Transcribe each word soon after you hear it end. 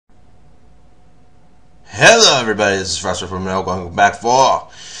Hello everybody, this is Frosted from Now, going back for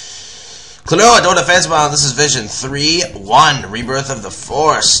Klonoa, Door to Phantomile. This is Vision 3-1, Rebirth of the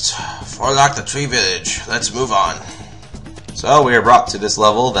Forest. Forlock the Tree Village. Let's move on. So we are brought to this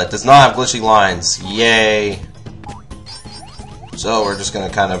level that does not have glitchy lines. Yay. So we're just going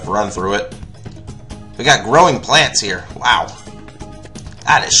to kind of run through it. We got growing plants here. Wow.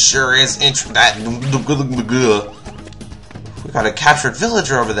 That sure is interesting. We got a captured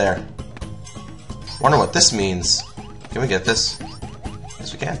villager over there. Wonder what this means. Can we get this?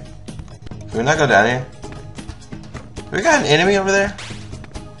 Yes, we can. Can we not go down here? We got an enemy over there?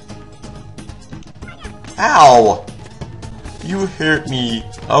 Ow! You hurt me.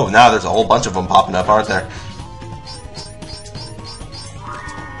 Oh, now there's a whole bunch of them popping up, aren't there?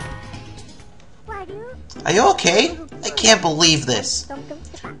 Are you okay? I can't believe this.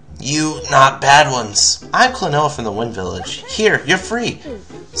 You not bad ones. I'm Klonoa from the Wind Village. Here, you're free.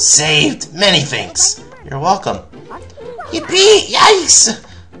 Saved. Many thanks. You're welcome. Yippee! Yikes!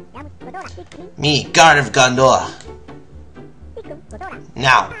 Me, guard of Gondola.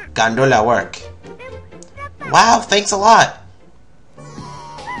 Now, gondola work. Wow, thanks a lot.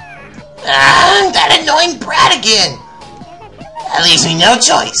 That annoying brat again. That leaves me no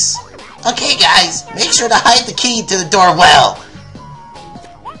choice. Okay, guys, make sure to hide the key to the door well.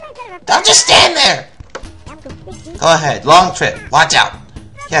 Don't just stand there. Go ahead, long trip. Watch out.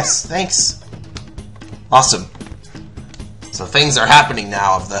 Yes, thanks. Awesome. So things are happening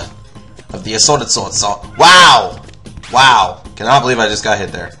now of the assorted sorts. So wow, wow! Cannot believe I just got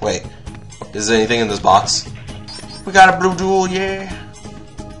hit there. Wait, is there anything in this box? We got a blue jewel, yeah.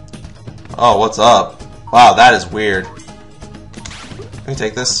 Oh, what's up? Wow, that is weird. Can we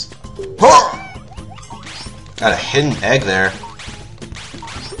take this? Got a hidden egg there.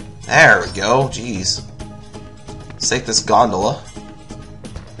 There we go. Jeez. Let's take this gondola.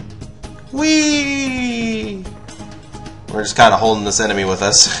 Whee! We're just kind of holding this enemy with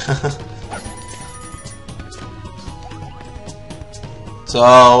us.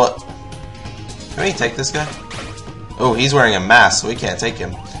 So, can we take this guy? Oh, he's wearing a mask, so we can't take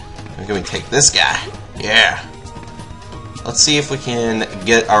him. Can we take this guy? Yeah. Let's see if we can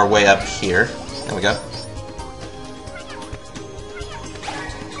get our way up here. There we go.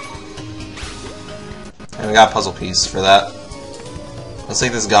 And we got a puzzle piece for that. Let's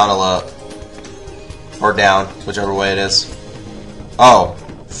take this gondola up. Or down, whichever way it is. Oh,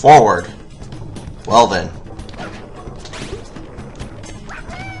 forward. Well then.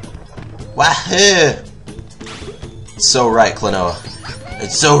 Wahoo! So right, Klonoa.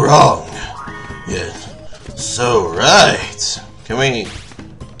 It's so wrong. Yeah, so right. Can we...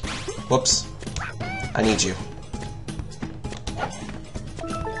 Whoops. I need you.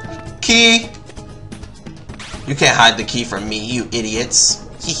 Key! You can't hide the key from me, you idiots.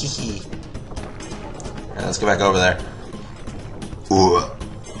 Hee hee hee. Alright, let's go back over there. Ooh.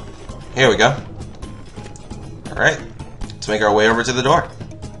 Here we go. Alright. Let's make our way over to the door.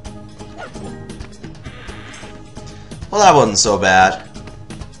 Well, that wasn't so bad.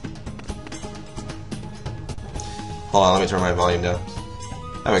 Hold on, let me turn my volume down.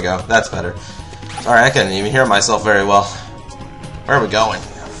 There we go. That's better. Sorry, I couldn't even hear myself very well. Where are we going?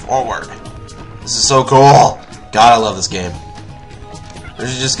 Forward. This is so cool. God, I love this game.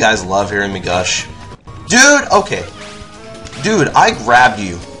 There's just guys love hearing me gush. Dude, okay. Dude, I grabbed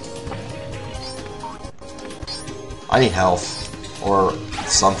you. I need health. Or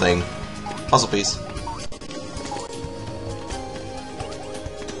something. Puzzle piece.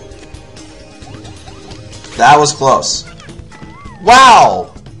 That was close.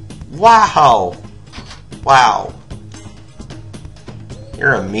 Wow! Wow! Wow.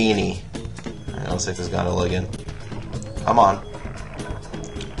 You're a meanie. Alright, let's take this gondola again. Come on.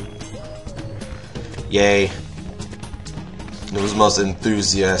 Yay. It was the most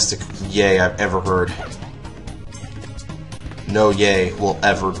enthusiastic yay I've ever heard. No yay will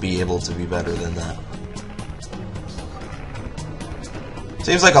ever be able to be better than that.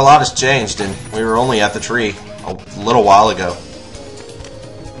 Seems like a lot has changed, and we were only at the tree a little while ago.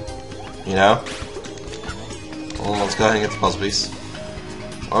 You know? Well, let's go ahead and get the puzzle piece.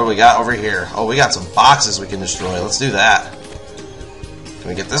 What do we got over here? Oh, we got some boxes we can destroy. Let's do that. Can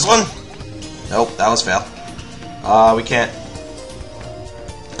we get this one? Nope, that was fail. We can't.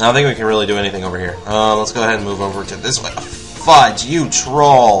 I don't think we can really do anything over here. Let's go ahead and move over to this way. Fudge, you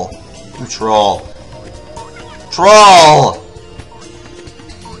troll! You troll. Troll!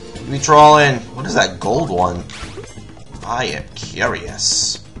 You be trolling. What is that gold one? I am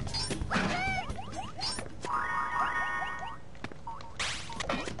curious.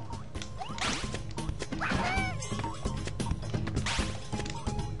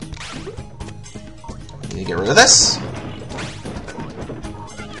 Need to get rid of this.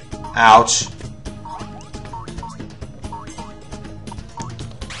 Ouch.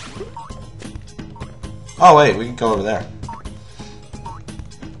 Oh wait, we can go over there.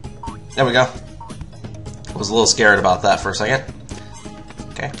 There we go. I was a little scared about that for a second.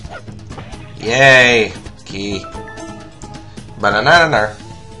 Okay. Yay! Key. Banana.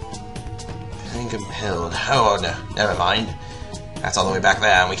 Being compelled. Oh no, never mind. That's all the way back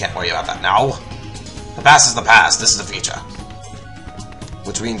there, and we can't worry about that now. The past is the past. This is the future.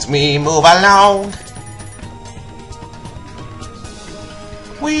 Which means we move along.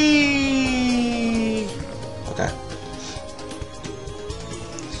 Whee! Okay.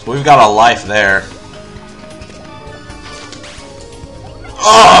 So we've got a life there.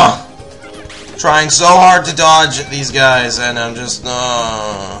 Ugh! Trying so hard to dodge these guys, and I'm just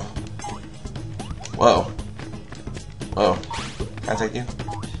Whoa. Whoa. Can I take you?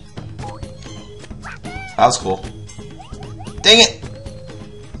 That was cool. Dang it!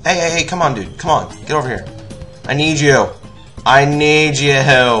 Hey, come on, dude. Come on. Get over here. I need you. I need you.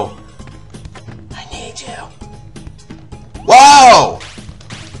 I need you. Whoa!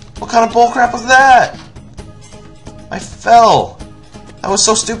 What kind of bullcrap was that? I fell. That was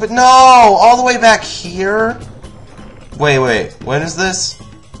so stupid. No! All the way back here? Wait. When is this?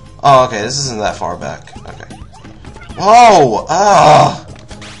 Oh, okay. This isn't that far back. Okay. Whoa! Ugh!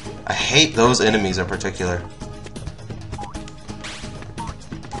 I hate those enemies in particular.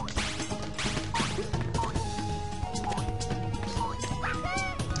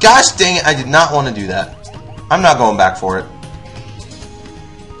 Gosh dang it, I did not want to do that. I'm not going back for it.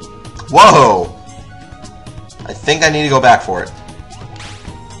 Whoa! I think I need to go back for it.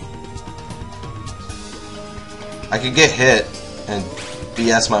 I could get hit and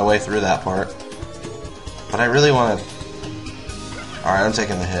BS my way through that part. But I really want to... Alright, I'm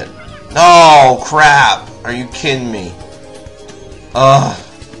taking the hit. No! Crap! Are you kidding me? Ugh.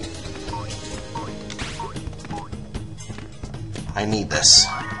 I need this.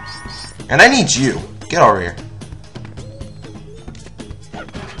 And I need you. Get over here.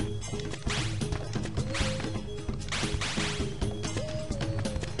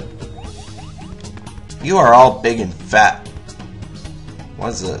 You are all big and fat. What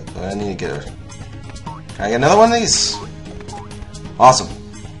is it? I need to get it. Can I get another one of these? Awesome.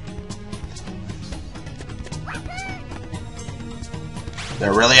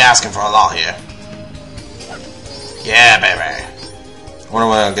 They're really asking for a lot here. Yeah, baby. I wonder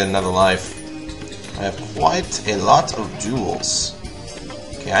when I'll get another life. I have quite a lot of jewels.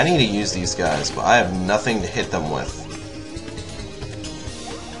 Okay, I need to use these guys, but I have nothing to hit them with.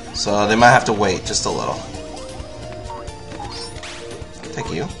 So they might have to wait just a little. Take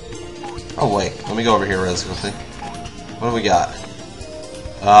you. Oh wait, let me go over here really quickly. What do we got?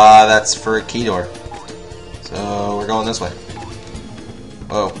 That's for a key door. So we're going this way.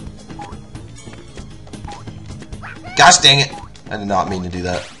 Whoa. Gosh dang it! I did not mean to do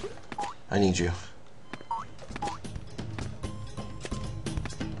that. I need you.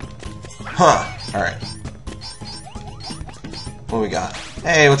 Huh. Alright. What do we got?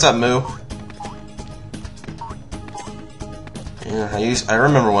 Hey, what's up, Moo? Yeah, I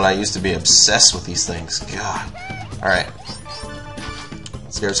remember when I used to be obsessed with these things. God. Alright.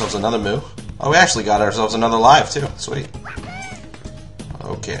 Let's get ourselves another Moo. Oh, we actually got ourselves another live, too. Sweet.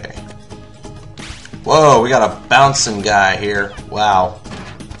 Okay. Whoa, we got a bouncing guy here. Wow.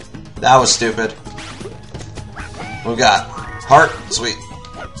 That was stupid. We got heart. Sweet.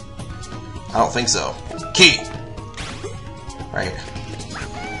 I don't think so. Key. Right.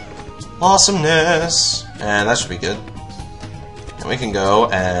 Awesomeness. And that should be good. And we can go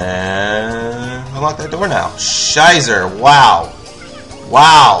and unlock that door now. Shizer. Wow.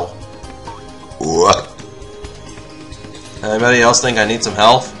 Wow. What? Anybody else think I need some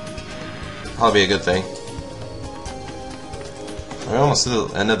health? That'll be a good thing. Are we almost to the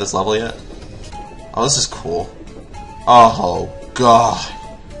end of this level yet? Oh, this is cool. Oh, God.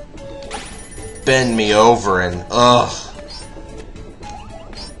 Bend me over and ugh.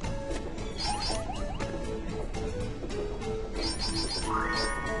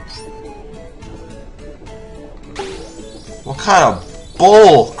 What kind of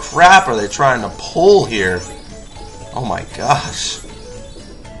bull crap are they trying to pull here? Oh my gosh.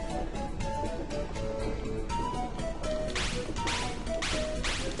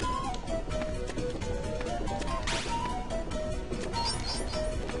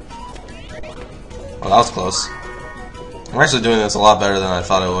 Oh, that was close. I'm actually doing this a lot better than I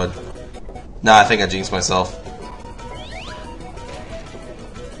thought I would. Nah, I think I jinxed myself.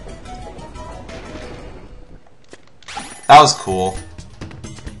 That was cool.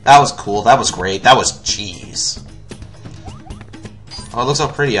 That was cool. That was great. That was cheese. Oh, it looks so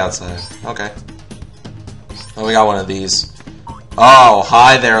pretty outside. Okay. Oh, we got one of these. Oh,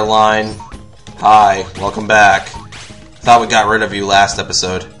 hi there, line. Hi. Welcome back. Thought we got rid of you last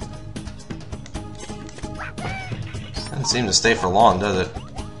episode. Doesn't seem to stay for long, does it?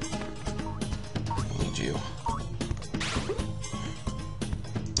 I need you.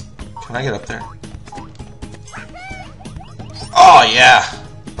 Can I get up there? Oh, yeah!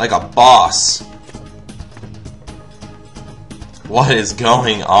 Like a boss. What is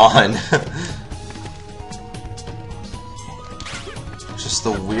going on? Just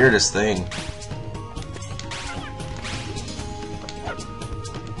the weirdest thing.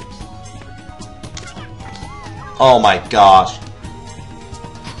 Oh my gosh.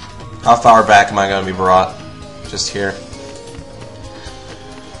 How far back am I going to be brought? Just here.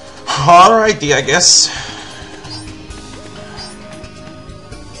 Alrighty, I guess.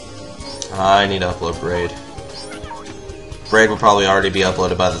 I need to upload Braid. Braid will probably already be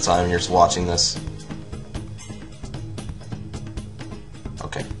uploaded by the time you're watching this.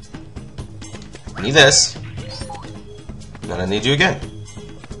 Okay. I need this. I'm gonna need you again.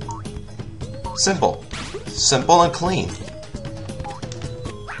 Simple. Simple and clean.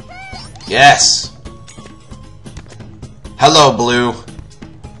 Yes! Hello, Blue.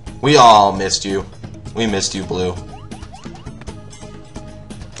 We all missed you. We missed you, Blue.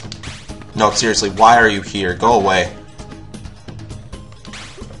 No, seriously, why are you here? Go away.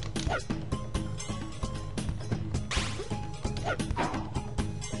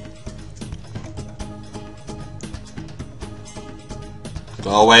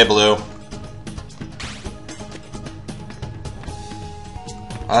 Go away, Blue.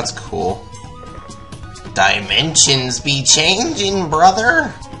 That's cool. Dimensions be changing,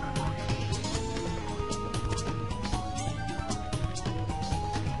 brother.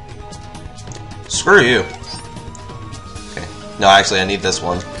 Screw you. Okay. No, actually, I need this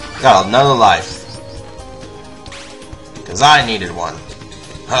one. Got another life. Because I needed one.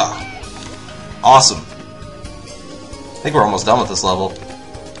 Huh. Awesome. I think we're almost done with this level.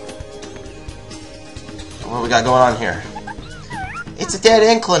 What do we got going on here? It's a dead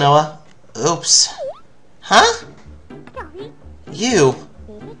end, Klonoa. Oops. Huh? You?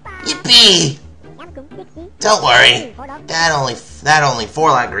 Yippee! Don't worry. That only 4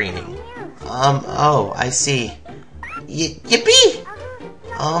 like greening. Oh, I see. Yippee!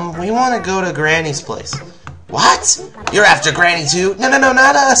 We want to go to Granny's place. What? You're after Granny too? No,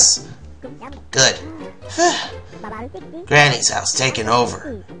 not us. Good. Granny's house taken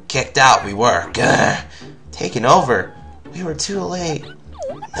over. Kicked out we were. Grr. Taken over? We were too late.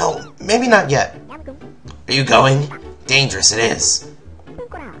 No, maybe not yet. Are you going? Dangerous it is.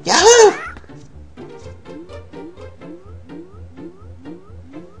 Yahoo!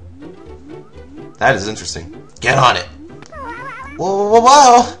 That is interesting. Get on it. Whoa,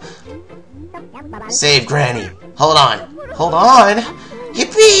 whoa, whoa! Save Granny. Hold on. Hold on.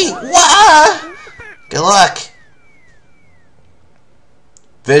 Yippee! Wah! Good luck.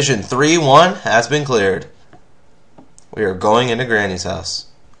 Vision 3-1 has been cleared. We are going into Granny's house.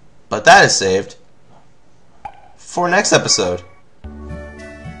 But that is saved for next episode.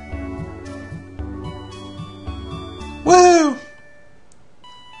 Woo!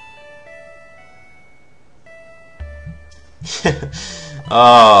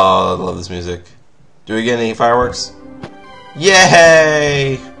 Oh, I love this music. Do we get any fireworks?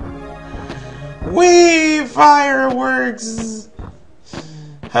 Yay! Wee! Fireworks!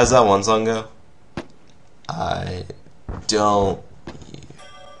 How's that one song go? I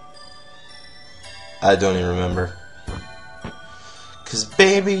don't even remember. 'Cause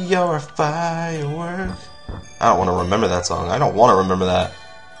baby, you're a firework. I don't want to remember that song. I don't want to remember that.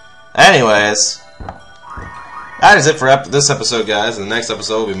 Anyways, that is it for this episode, guys. In the next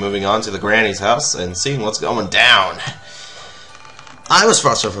episode, we'll be moving on to the Granny's house and seeing what's going down. I was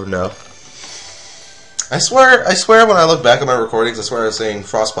Frostbite for no. I swear when I look back at my recordings, I swear I was saying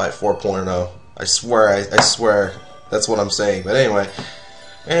Frostbite 4.0. I swear that's what I'm saying. But anyway,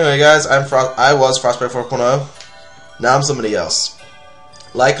 guys, I was Frostbite 4.0. Now I'm somebody else.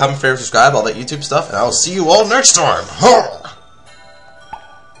 Like, comment, favorite, subscribe, all that YouTube stuff, and I will see you all next time.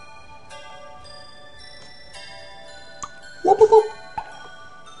 Whoop, whoop, whoop.